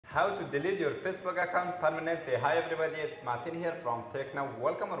How to delete your Facebook account permanently. Hi everybody, it's Martin here from TechNow.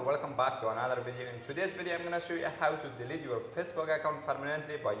 Welcome back to another video. In today's video, I'm gonna show you how to delete your Facebook account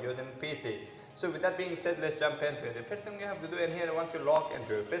permanently by using PC. So with that being said, let's jump into it. The first thing you have to do in here, once you log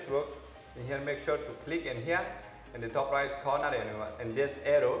into your Facebook, in here make sure to click in here in the top right corner in this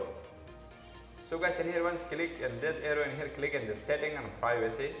arrow. So guys, in here once you click in this arrow, in here click in the setting and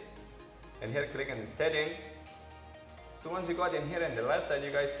privacy. In here click in the setting. So once you got in here in the left side,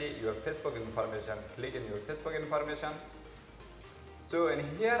 you guys see your Facebook information. Click in your Facebook information. So in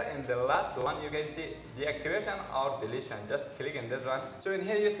here in the last one, you can see deactivation or deletion. Just click in this one. So in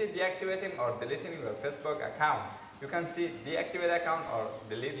here you see deactivating or deleting your Facebook account. You can see deactivate account or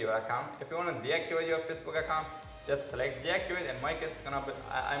delete your account. If you want to deactivate your Facebook account, just select deactivate. In my case,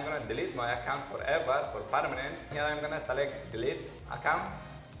 I'm gonna delete my account forever, for permanent. Here I'm gonna select delete account.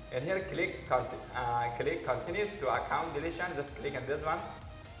 And here click continue to account deletion. Just click on this one.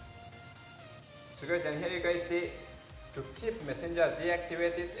 So guys, and here you guys see to keep Messenger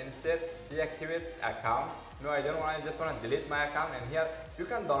deactivated, instead deactivate account. No, I don't want. I just want to delete my account. And here you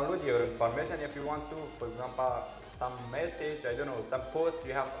can download your information if you want to. For example, some message, I don't know, some post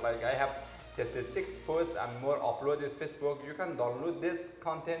you have. Like I have 36 posts and more uploaded Facebook. You can download this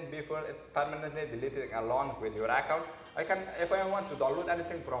content before it's permanently deleted along with your account. I can, if I want to download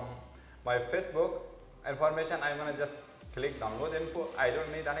anything from my Facebook information, I'm gonna just click download info. I don't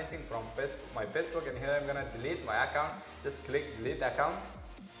need anything from my Facebook, and here I'm gonna delete my account. Just click delete account.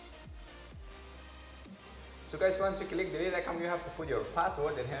 So guys, once you click delete account, you have to put your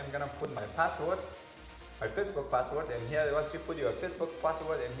password, and here I'm gonna put my password, my Facebook password. And here once you put your Facebook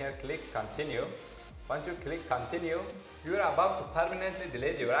password, and here click continue. Once you click continue, you are about to permanently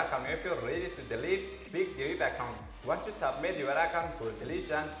delete your account. If you're ready to delete, click delete account. Once you submit your account for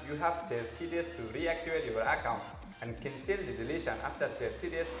deletion, you have 30 days to reactivate your account and cancel the deletion. After 30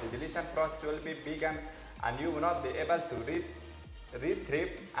 days, the deletion process will be begun and you will not be able to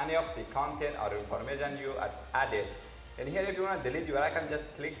retrieve any of the content or information you added. And here if you want to delete your account,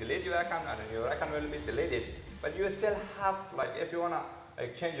 just click delete your account and your account will be deleted. But you still have, like if you want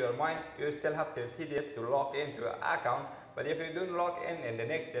to change your mind, you still have 30 days to log into your account. But if you don't log in the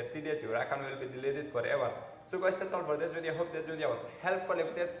next 30 days, your account will be deleted forever. So guys, that's all for this video. Hope this video was helpful.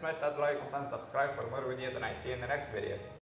 If it is, smash that like button, subscribe for more videos, and I see you in the next video.